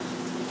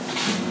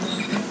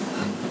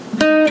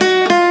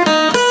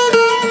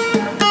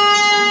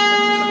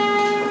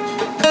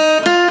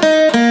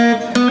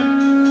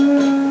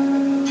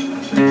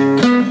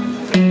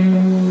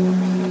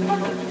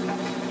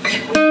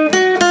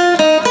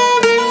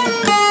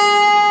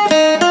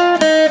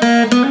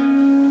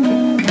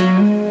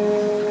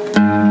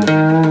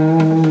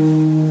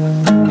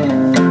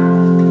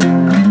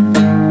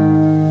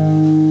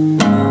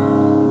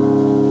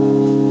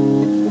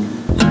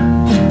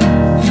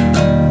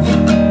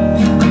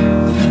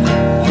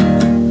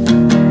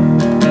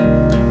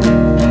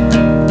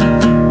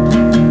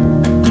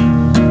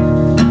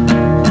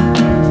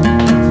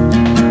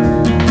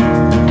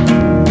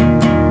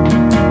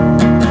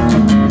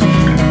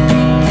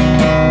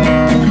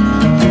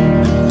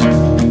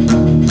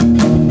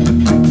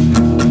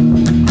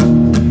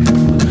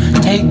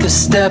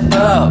step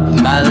up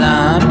my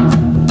line.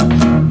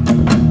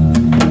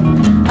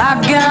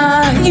 I've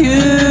got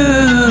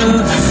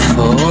you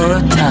for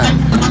a time.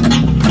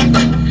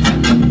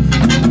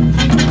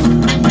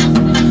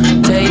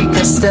 Take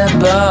a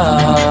step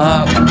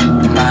up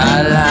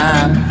my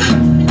line.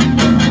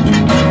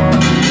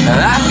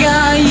 I've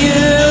got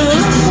you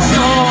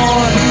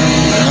for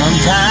some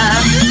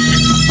time.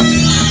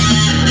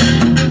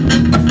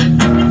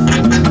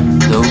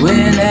 The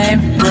wind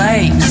ain't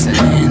breaks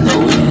and the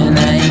wind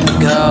ain't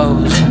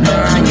goes.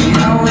 You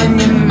know in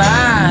your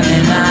mind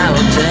and I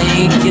will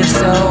take your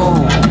soul.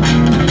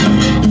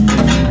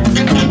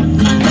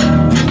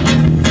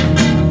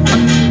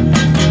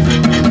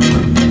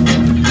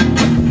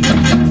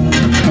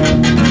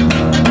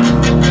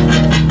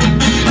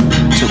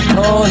 So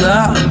pull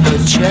up a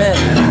chair,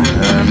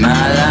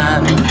 my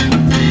line.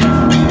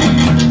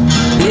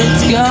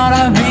 It's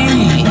gonna be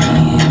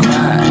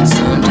quite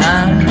some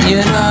time. You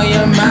know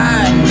you're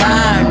mine,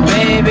 mine,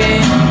 baby.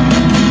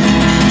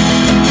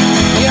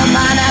 You're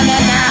mine and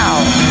now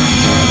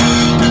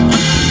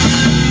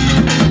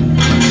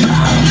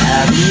I'll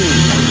have you.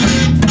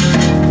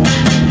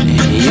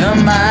 You're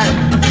mine,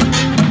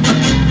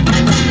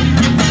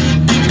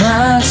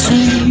 my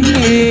sweet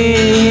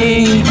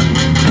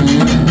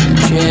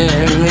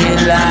cherry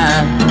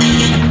lime.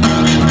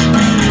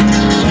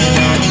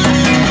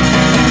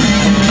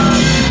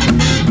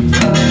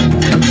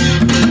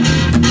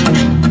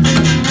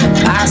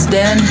 I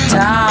stand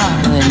tall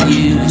and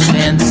you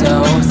stand so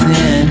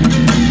thin.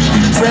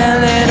 Say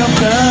little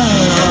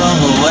girl,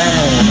 where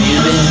have you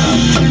been?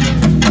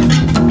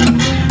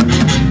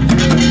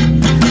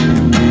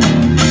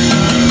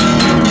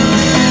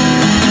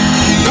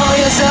 Pull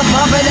yourself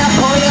up and now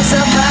pull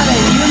yourself out,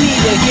 and you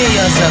need to get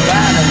yourself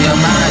out of your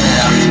mind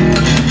now.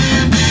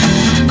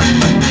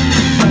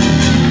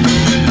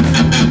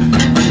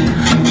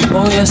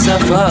 Pull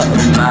yourself up,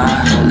 my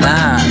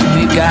line.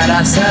 We got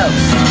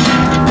ourselves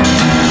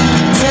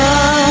some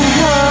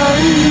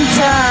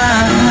time.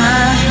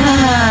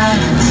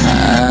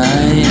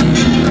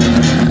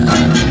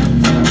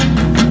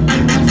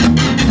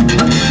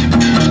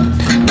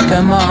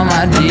 Come on,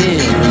 my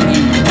dear,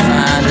 you can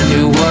find a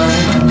new world.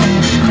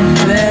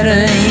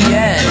 Better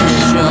yet,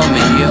 show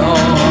me your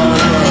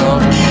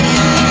world.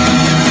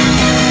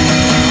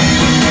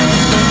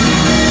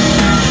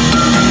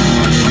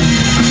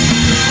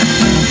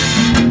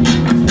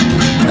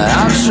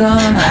 I'm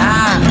strung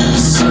high,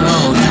 so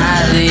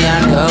tightly I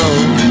go.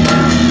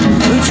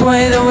 Which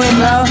way the wind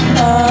blows?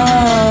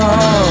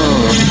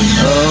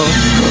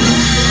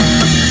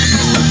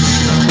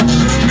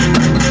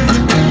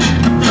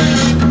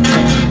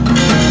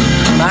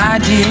 My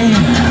dear,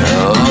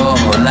 oh,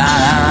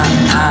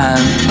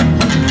 line.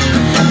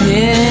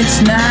 It's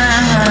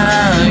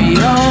now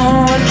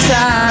your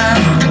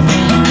time.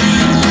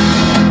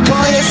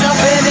 Pull yourself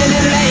in and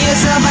then let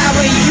yourself out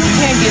where you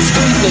can't get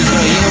squeezed, 'cause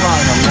you're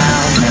on the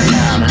mountain,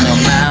 the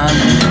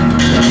mountain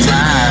of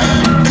time.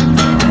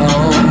 Oh,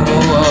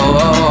 oh,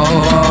 oh,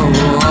 oh,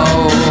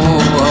 oh,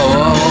 oh,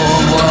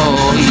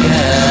 oh,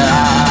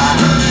 yeah.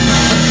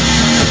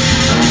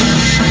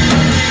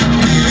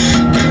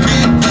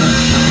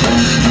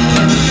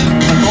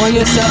 Pull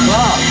yourself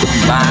up,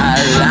 my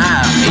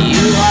line.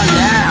 You are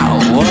now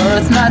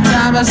worth my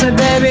time. I said,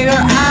 baby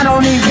girl, I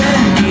don't even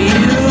need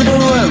you to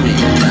worry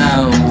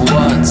about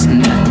what's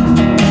next.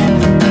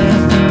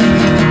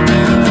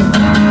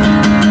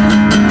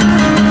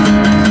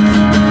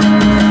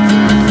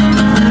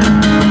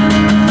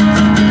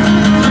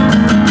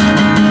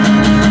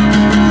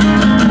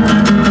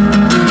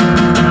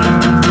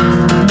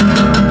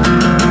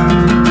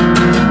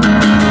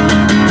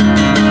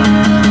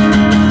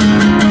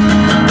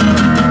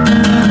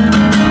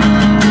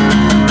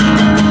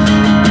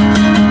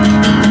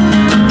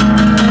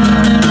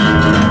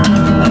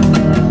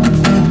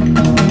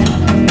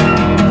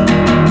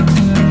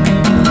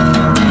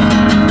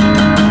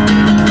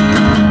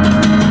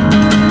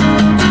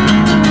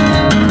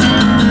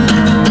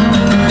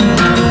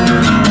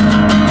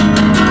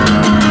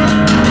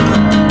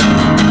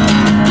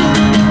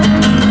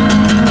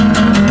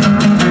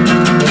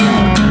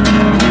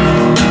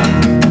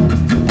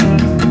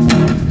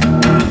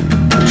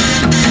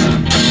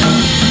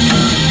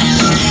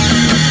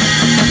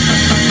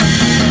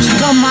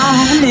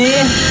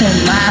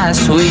 My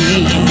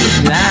sweet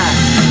life,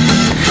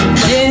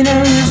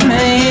 dinner's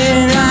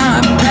made,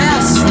 I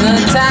pass the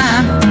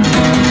time.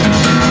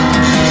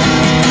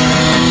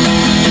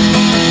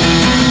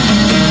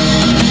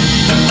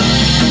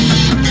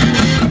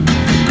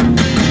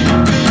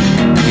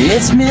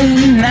 It's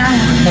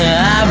midnight,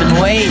 I've been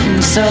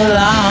waiting so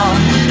long.